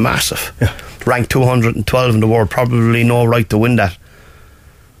was massive, ranked 212 in the world, probably no right to win that.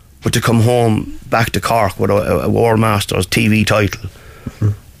 But to come home back to Cork with a World Masters TV title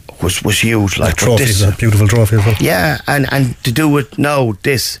was huge. Like, trophies, a beautiful trophy as well. Yeah, and to do it now,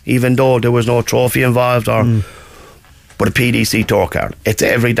 even though there was no trophy involved, but a PDC tour card. It's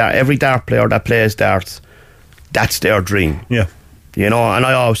every dart player that plays darts, that's their dream. Yeah, you know. And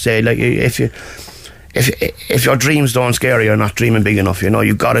I always say, like, if your dreams don't scare you, you're not dreaming big enough. You know,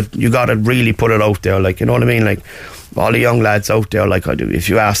 you gotta really put it out there. Like, you know what I mean? Like, all the young lads out there, like I do, if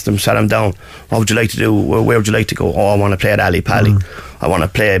you ask them, sat them down, what would you like to do? Where would you like to go? Oh, I want to play at Ali Pally. I want to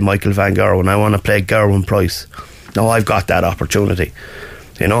play Michael Van Gerwen. I want to play Gerwin Price. Now I've got that opportunity,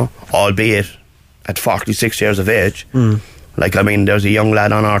 you know, albeit at 46 years of age. Like, I mean, there's a young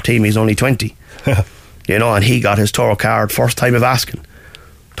lad on our team, he's only 20, you know, and he got his tour card first time of asking.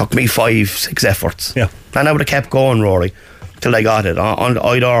 Took me 5-6 efforts. Yeah. And I would have kept going, Rory, till I got it.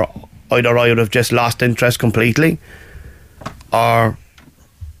 Either I would have just lost interest completely, or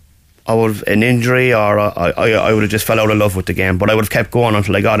I would have an injury, or I would have just fell out of love with the game. But I would have kept going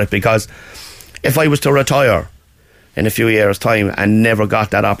until I got it, because if I was to retire in a few years' time and never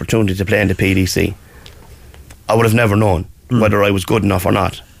got that opportunity to play in the PDC, I would have never known whether I was good enough or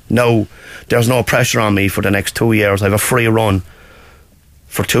not. No, there's no pressure on me for the next 2 years. I have a free run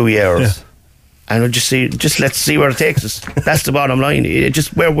for 2 years. Yeah. And we'll just let's see where it takes us. That's the bottom line. It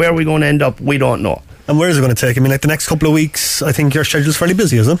just where are we going to end up? We don't know. And where is it going to take? I mean, like the next couple of weeks, I think your schedule's fairly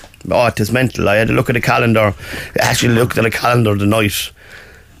busy, is it? Oh, it is mental. I had to look at the calendar. I actually looked at the calendar the night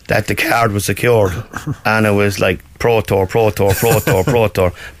that the card was secured, and it was like Pro Tour,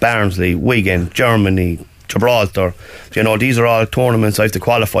 Barnsley, Wigan, Germany, Gibraltar. You know, these are all tournaments I have to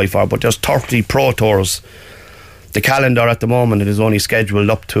qualify for, but there's 30 Pro Tours. The calendar at the moment, it is only scheduled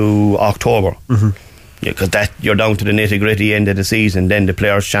up to October. Because that you're down to the nitty-gritty end of the season, then the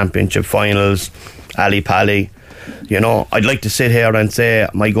Players' Championship finals, Ali Pally. You know, I'd like to sit here and say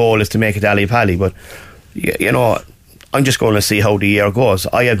my goal is to make it Ali Pally, but you know, I'm just going to see how the year goes.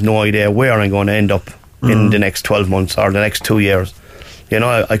 I have no idea where I'm going to end up in the next 12 months or the next 2 years. You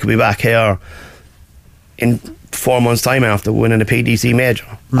know, I could be back here in 4 months' time after winning a PDC major.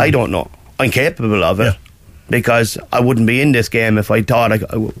 I don't know. I'm capable of it because I wouldn't be in this game if I thought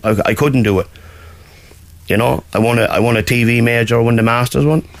I couldn't do it. You know, I won a TV major, won the Masters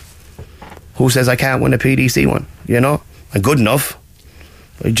one. Who says I can't win a PDC one? You know, I'm good enough.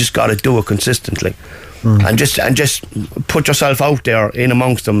 You just got to do it consistently. And just put yourself out there in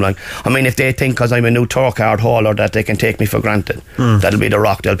amongst them. Like, I mean, if they think because I'm a new tour card holder that they can take me for granted, that'll be the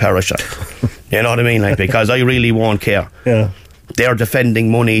rock they'll perish at. You know what I mean? Like, because I really won't care. Yeah, they're defending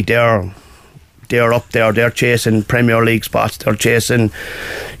money. They're up there. They're chasing Premier League spots. They're chasing,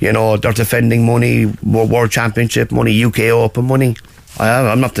 you know, they're defending money, World Championship money, UK Open money.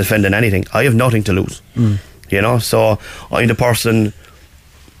 I'm not defending anything. I have nothing to lose. You know, so I'm the person,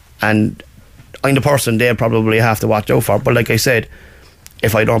 and I'm the person they probably have to watch out for. But like I said,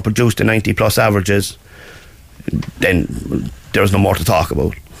 if I don't produce the 90 plus averages, then there's no more to talk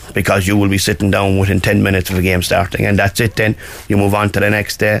about, because you will be sitting down within 10 minutes of the game starting, and that's it. Then you move on to the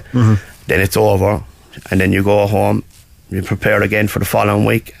next day. Then it's over, and then you go home, you prepare again for the following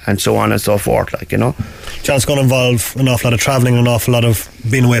week, and so on and so forth. Like, you know, John's going to involve an awful lot of travelling, an awful lot of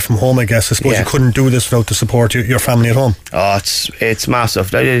being away from home, I guess. I suppose you couldn't do this without the support your family at home. Oh, it's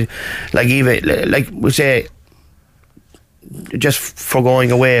massive. Like even like we say, just for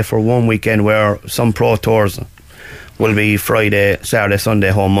going away for one weekend, where some Pro Tours will be Friday, Saturday, Sunday,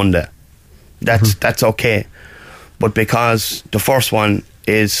 home Monday. That's okay, but because the first one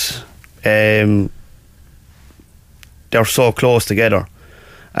is they're so close together,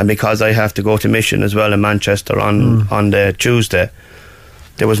 and because I have to go to Mission as well in Manchester on the Tuesday,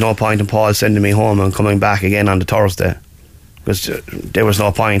 there was no point in Paul sending me home and coming back again on the Thursday, because there was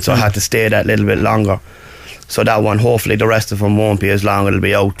no point. So I had to stay that little bit longer. So that one, hopefully the rest of them won't be as long. It'll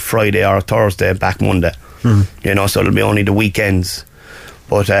be out Friday or Thursday, back Monday. You know, so it'll be only the weekends.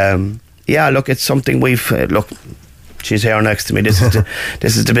 But yeah, look, it's something we've look. She's here next to me. This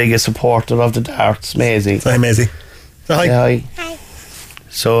is the biggest supporter of the darts, Maisie. Hi, Maisie. Hi. Yeah, hi.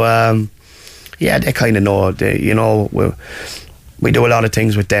 So yeah, they kind of know. You know, we do a lot of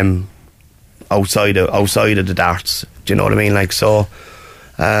things with them outside of the darts. Do you know what I mean? Like, so.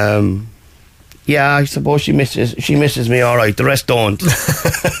 Yeah, I suppose she misses me all right. The rest don't.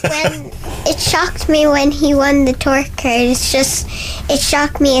 When it shocked me when he won the tour card. It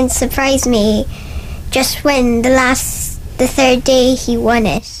shocked me and surprised me. Just when the third day he won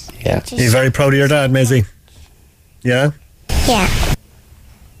it. Yeah. You're very proud of your dad, Maisie? Yeah? Yeah.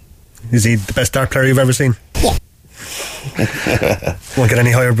 Is he the best dart player you've ever seen? Yeah. Won't get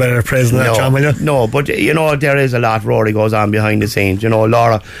any higher, better praise than that, John, will you? No, but you know, there is a lot Rory goes on behind the scenes. You know,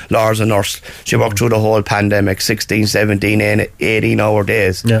 Laura's a nurse. She worked through the whole pandemic, 16, 17, 18 hour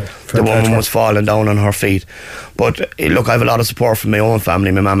days. Yeah, the woman was falling down on her feet. But look, I have a lot of support from my own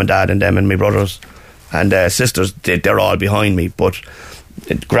family, my mum and dad and them and my brothers and sisters. They're all behind me, but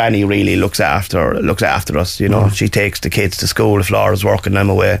Granny really looks after us, you know. She takes the kids to school if Laura's working them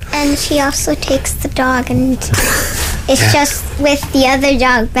away, and she also takes the dog, and it's just with the other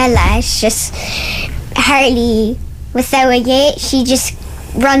dog Bella, it's just Harley without a gate. She just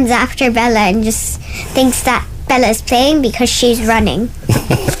runs after Bella and just thinks that Bella's playing because she's running.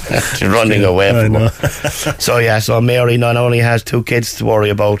 She's running away from her. So Mary not only has 2 kids to worry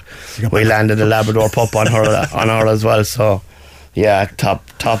about, we landed a Labrador pup on her as well, so yeah, top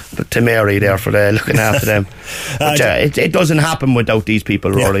to Mary there for looking after them. But it doesn't happen without these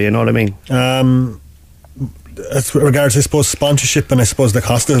people, Rory, you know what I mean? As regards, I suppose, sponsorship and I suppose the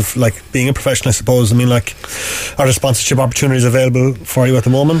cost of like being a professional, I suppose, I mean, like, are there sponsorship opportunities available for you at the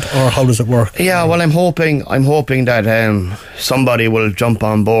moment, or how does it work? Yeah, well, I'm hoping that somebody will jump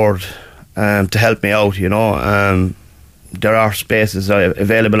on board to help me out, you know. There are spaces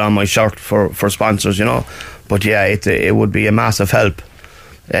available on my shirt for sponsors, you know. But yeah, it would be a massive help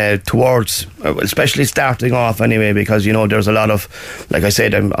towards, especially starting off anyway, because, you know, there's a lot of, like I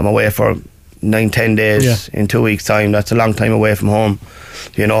said, I'm away for 9-10 days in 2 weeks' time. That's a long time away from home,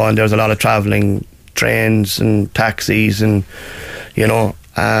 you know, and there's a lot of travelling trains and taxis, and you know.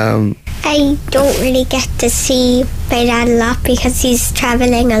 I don't really get to see my dad a lot because he's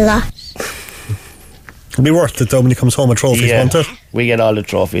travelling a lot. It'll be worth it though when he comes home with trophies, won't it? We get all the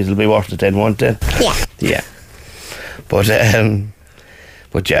trophies. It'll be worth it then, won't it? Yeah. But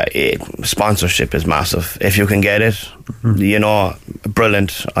sponsorship is massive if you can get it. You know,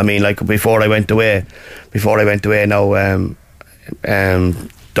 brilliant. I mean, like before I went away now,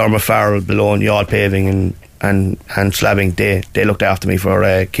 Dermot Farrell, below and Yard Paving and Slabbing, they looked after me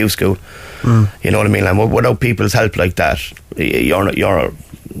for Q School. You know what I mean? And without people's help like that,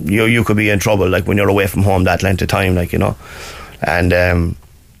 you could be in trouble, like when you're away from home that length of time, like, you know. And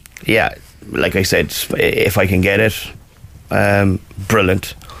like I said, if I can get it,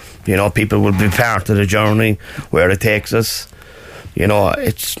 brilliant. You know, people will be part of the journey where it takes us. You know,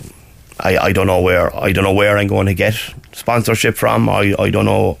 it's I don't know where I'm going to get sponsorship from. I don't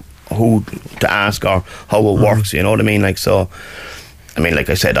know who to ask or how it works. You know what I mean? Like, so I mean, like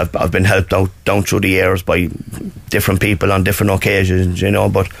I said, I've been helped out down through the years by different people on different occasions, you know,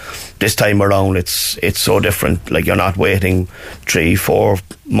 but this time around it's so different. Like, you're not waiting 3-4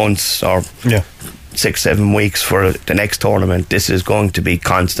 months or 6-7 weeks for the next tournament. This is going to be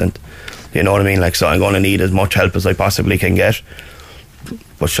constant, you know what I mean? Like, so I'm going to need as much help as I possibly can get.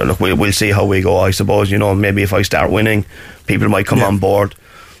 But sure, look, we'll see how we go, I suppose. You know, maybe if I start winning, people might come on board.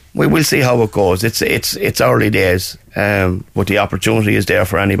 We'll see how it goes. It's early days, but the opportunity is there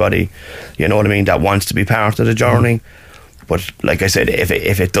for anybody, you know what I mean, that wants to be part of the journey. But like I said, if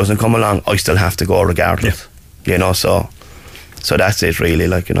it doesn't come along, I still have to go regardless. You know, so that's it really,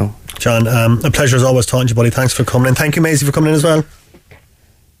 like, you know. John, a pleasure as always talking to you, buddy. Thanks for coming in. Thank you, Maisie, for coming in as well.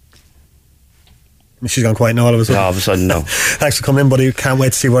 She's gone quiet now all of a sudden. No, all of a sudden, no. Thanks for coming in, buddy. Can't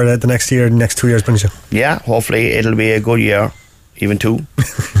wait to see where the next 2 years brings you. Yeah, hopefully it'll be a good year. Even 2.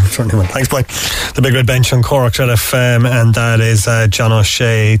 Certainly will. Thanks, boy. The Big Red Bench on Cork FM, and that is John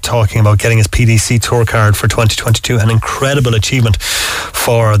O'Shea talking about getting his PDC tour card for 2022. An incredible achievement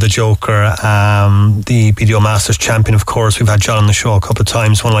for the Joker, the BDO Masters champion, of course. We've had John on the show a couple of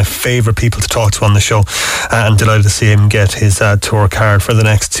times. One of my favourite people to talk to on the show, and delighted to see him get his tour card for the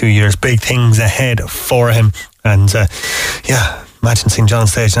next 2 years. Big things ahead for him, and imagine seeing John on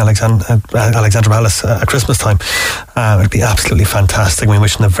stage in Alexandra Palace at Christmas time. It'd be absolutely fantastic. We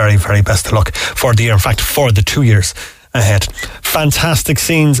wish him the very, very best of luck for the year. In fact, for the 2 years ahead. Fantastic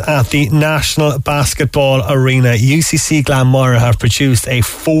scenes at the National Basketball Arena. UCC Glanmire have produced a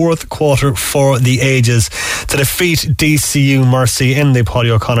fourth quarter for the ages to defeat DCU Mercy in the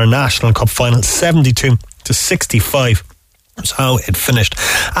Paddy O'Connor National Cup final, 72-65. That's how it finished.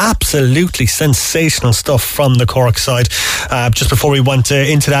 Absolutely sensational stuff from the Cork side. Just before we went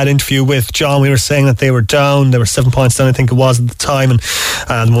into that interview with John, we were saying that they were down. They were 7 points down, I think it was, at the time, and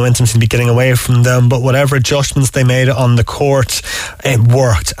the momentum seemed to be getting away from them. But whatever adjustments they made on the court, it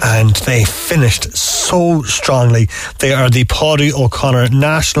worked, and they finished so strongly. They are the Paddy O'Connor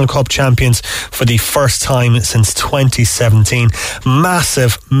National Cup champions for the first time since 2017.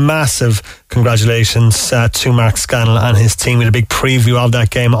 Massive congratulations to Mark Scannell and his team. We had a big preview of that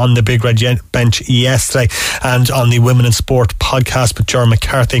game on the Big Red Bench yesterday, and on the Women in Sport podcast with Ger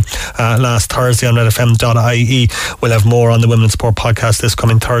McCarthy last Thursday on redfm.ie. We'll have more on the Women in Sport podcast this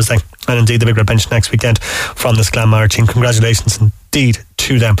coming Thursday, and indeed the Big Red Bench next weekend from this Glanmire team. Congratulations indeed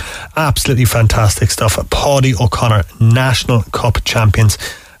to them. Absolutely fantastic stuff. Paddy O'Connor National Cup champions.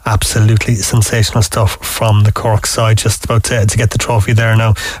 Absolutely sensational stuff from the Cork side. Just about to get the trophy there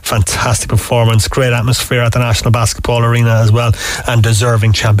now. Fantastic performance, great atmosphere at the National Basketball Arena as well, and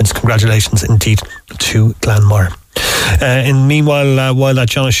deserving champions. Congratulations indeed to Glanmire. Meanwhile, while that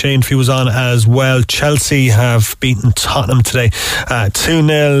John O'Shea interview was on as well, Chelsea have beaten Tottenham today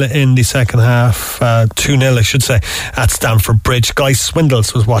 2-0 in the second half. 2-0 I should say, at Stamford Bridge. Guy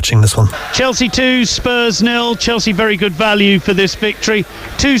Swindles was watching this one. Chelsea 2, Spurs 0. Chelsea very good value for this victory.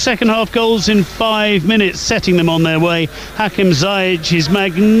 2 second half goals in 5 minutes, setting them on their way. Hakim Ziyech, his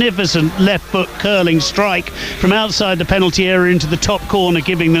magnificent left foot curling strike from outside the penalty area into the top corner,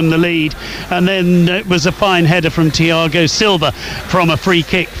 giving them the lead. And then it was a fine header from Thiago Silva from a free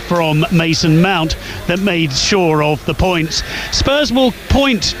kick from Mason Mount that made sure of the points. Spurs will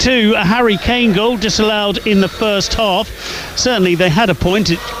point to a Harry Kane goal disallowed in the first half. Certainly they had a point.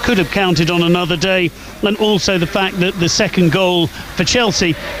 It could have counted on another day. And also the fact that the second goal for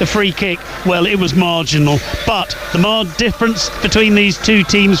Chelsea, the free kick, well, it was marginal. But the difference between these two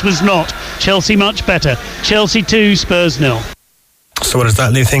teams was not. Chelsea much better. Chelsea 2, Spurs 0. So what does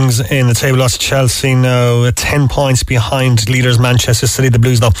that leave things in the table? Lost to Chelsea now 10 points behind leaders Manchester City. The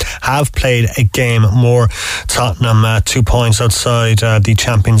Blues though have played a game more. Tottenham 2 points outside the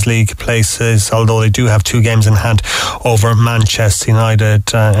Champions League places, although they do have 2 games in hand over Manchester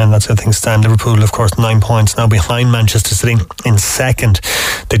United, and that's how things stand. Liverpool of course 9 points now behind Manchester City in second.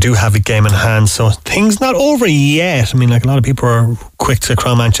 They do have a game in hand, so things not over yet. I mean, like, a lot of people are quick to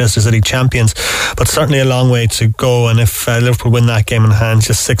crown Manchester City champions, but certainly a long way to go. And if Liverpool win that game in hand,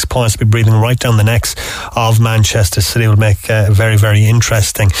 just 6 points to be breathing right down the necks of Manchester City would make a very, very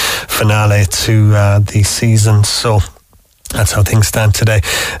interesting finale to the season. So that's how things stand today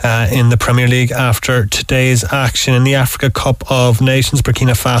in the Premier League after today's action. In the Africa Cup of Nations,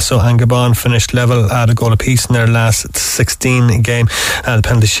 Burkina Faso and Gabon finished level at a goal apiece in their last 16 game. The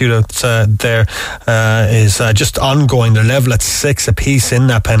penalty shootout there is just ongoing. They're level at 6 apiece in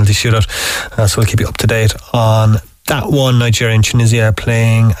that penalty shootout. So we'll keep you up to date on that one. Nigeria and Tunisia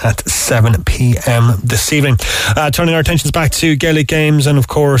playing at 7 p.m. this evening. Turning our attentions back to Gaelic games, and of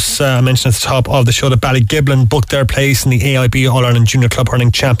course I mentioned at the top of the show that Ballygiblin booked their place in the AIB All-Ireland Junior Club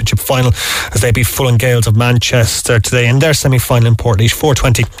Hurling Championship final as they beat Fulham Gales of Manchester today in their semi-final in Portlaoise.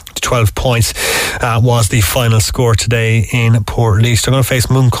 420 to 12 points was the final score today in Portlaoise. They're going to face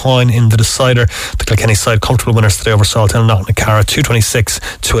Mooncoin in the decider. The Kilkenny side comfortable winners today over Salthill and Knocknacarra. 226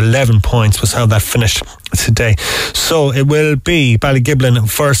 to 11 points was how that finished today. So it will be Ballygiblin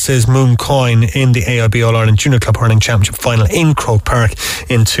versus Mooncoin in the AIB All-Ireland Junior Club Hurling Championship final in Croke Park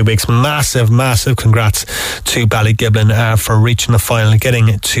in 2 weeks. Massive congrats to Ballygiblin for reaching the final and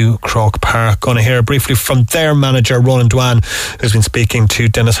getting to Croke Park. Going to hear briefly from their manager Ronan Dwan, who's been speaking to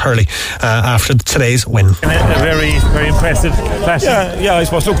Dennis Hurley after today's win. A very, very impressive clash. Yeah, I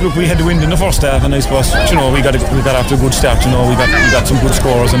suppose look, we had the win in the first half, and I suppose we got off to a good start. We got some good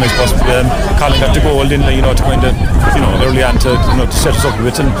scores, and I suppose Colin got the goal in, to kind of early on to set us up a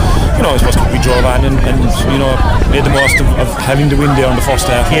bit, and I suppose we drove on and made the most of having the win there in the first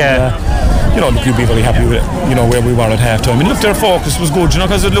half. Look, you'd be very happy with where we were at half time. And look, their focus was good,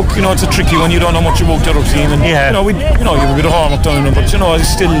 because it's a tricky one. You don't know much about the other team, and you have a bit of homework done, but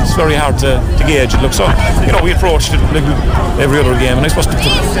it's very hard to gauge it. Look, so we approached it like every other game, and I suppose the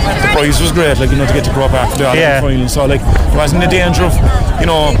prize was great, to get to Croke Park for the final. So there wasn't a danger of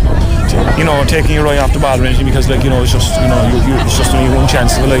taking your eye off the ball or anything, because it's just only one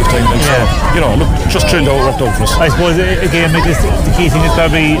chance of a lifetime. Look, just thrilled how it worked out for us. I suppose a game like this, the key thing is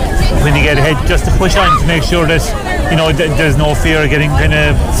probably when you get ahead, just to push on to make sure that there's no fear of getting kind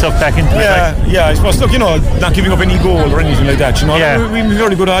of sucked back into it. I suppose not giving up any goal or anything like that. We've been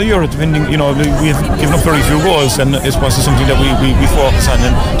very good all year at defending. We've given up very few goals, and I suppose it's something that we focus on.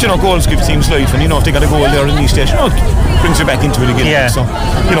 And goals give teams life, and if they got a goal there in these stage, brings you back into it again. So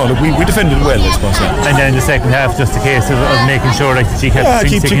we defended well, I suppose. And then the second half, just a case of making sure that you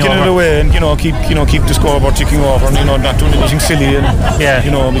keep ticking it away, and keep the scoreboard ticking over, and not doing anything silly, and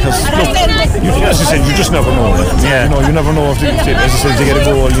because look, as I said, you just never know. You never know if as I said, they get a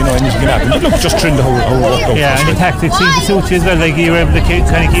goal, anything can happen. But look, just thrilled how it worked out. And the tactics seemed to suit you as well. You were able to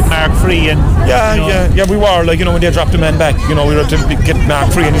kind of keep Mark free, and we were when they dropped the man back, we were able to get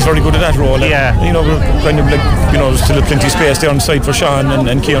Mark free, and he's very good at that role. And, we were kind of there's still plenty of space there on the side for Sean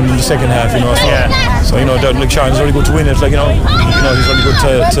and Kieran in the second half. So Sean's very good to win it. He's very good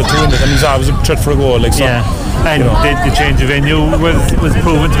to win it, and he's always a threat for a goal. And the change of venue was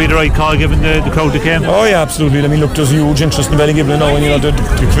proven to be the right call given the crowd that came. Oh yeah, absolutely. I mean, look, there's huge interest in Ballygiblin now, and the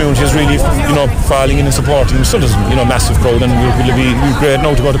community is really falling in and supporting. So there's massive crowd, and it'll be great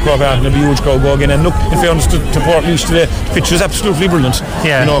now to go to Croke Park, and there'll be huge crowd go again. And look, in fairness to Portlaoise today, the pitch is absolutely brilliant.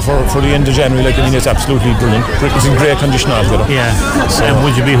 For the end of January, it's absolutely brilliant. It's in great condition altogether. And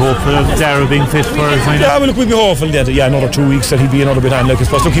would you be hopeful of Darragh being fit for a final? Look, we'd be hopeful that another 2 weeks that he'd be another bit on. I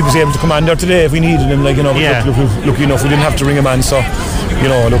suppose he was able to come on there today if we needed him. Look, we didn't have to ring him on, so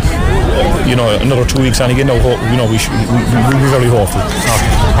another 2 weeks on again. We'll be very hopeful.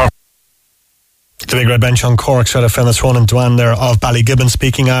 The big red bench on Cork should have found this Ronan Dwan there of Ballygiblin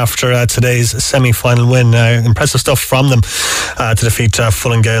speaking after today's semi-final win. Impressive stuff from them to defeat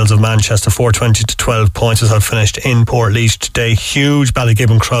Fulham Gales of Manchester. 420 to 12 points is how it finished in Portlaoise today. Huge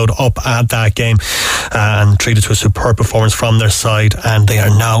Ballygiblin crowd up at that game and treated to a superb performance from their side, and they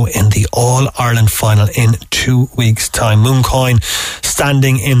are now in the All-Ireland final in 2 weeks' time. Mooncoin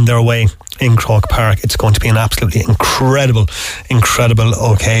standing in their way in Croke Park. It's going to be an absolutely incredible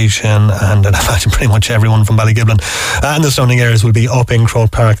occasion, and I'd imagine pretty much everyone from Ballygiblin and the surrounding areas will be up in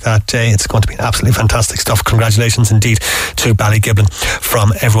Croke Park that day. It's going to be absolutely fantastic stuff. Congratulations indeed to Ballygiblin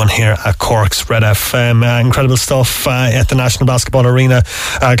from everyone here at Cork's Red FM. Incredible stuff at the National Basketball Arena.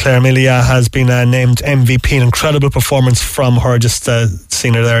 Claire Amelia has been named MVP. An incredible performance from her. Just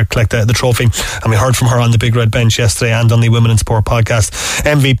seen her there collect the trophy, and we heard from her on the Big Red Bench yesterday and on the Women in Sport podcast.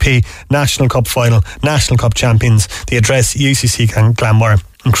 MVP, National Cup final, National Cup champions, the address UCC and Glanmire.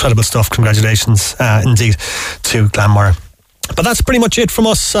 Incredible stuff. Congratulations indeed to Glanmire. But that's pretty much it from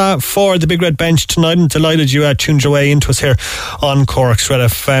us for the Big Red Bench tonight. I'm delighted you tuned your way into us here on Cork's Red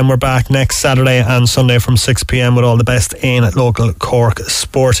FM. We're back next Saturday and Sunday from 6 p.m. with all the best in local Cork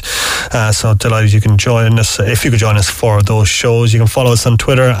sport. So delighted you can join us. If you could join us for those shows, you can follow us on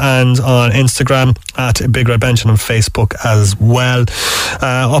Twitter and on Instagram at Big Red Bench, and on Facebook as well.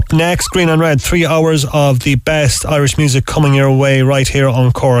 Up next, Green and Red, 3 hours of the best Irish music coming your way right here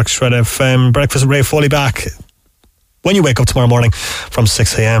on Cork's Red FM. Breakfast with Ray Foley back when you wake up tomorrow morning from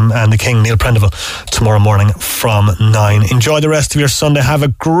 6 a.m. and the King, Neil Prendeville, tomorrow morning from 9. Enjoy the rest of your Sunday. Have a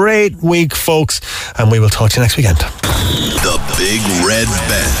great week, folks, and we will talk to you next weekend. The Big Red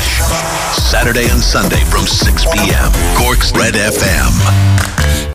Bench, Saturday and Sunday from 6 p.m. Cork's Red FM.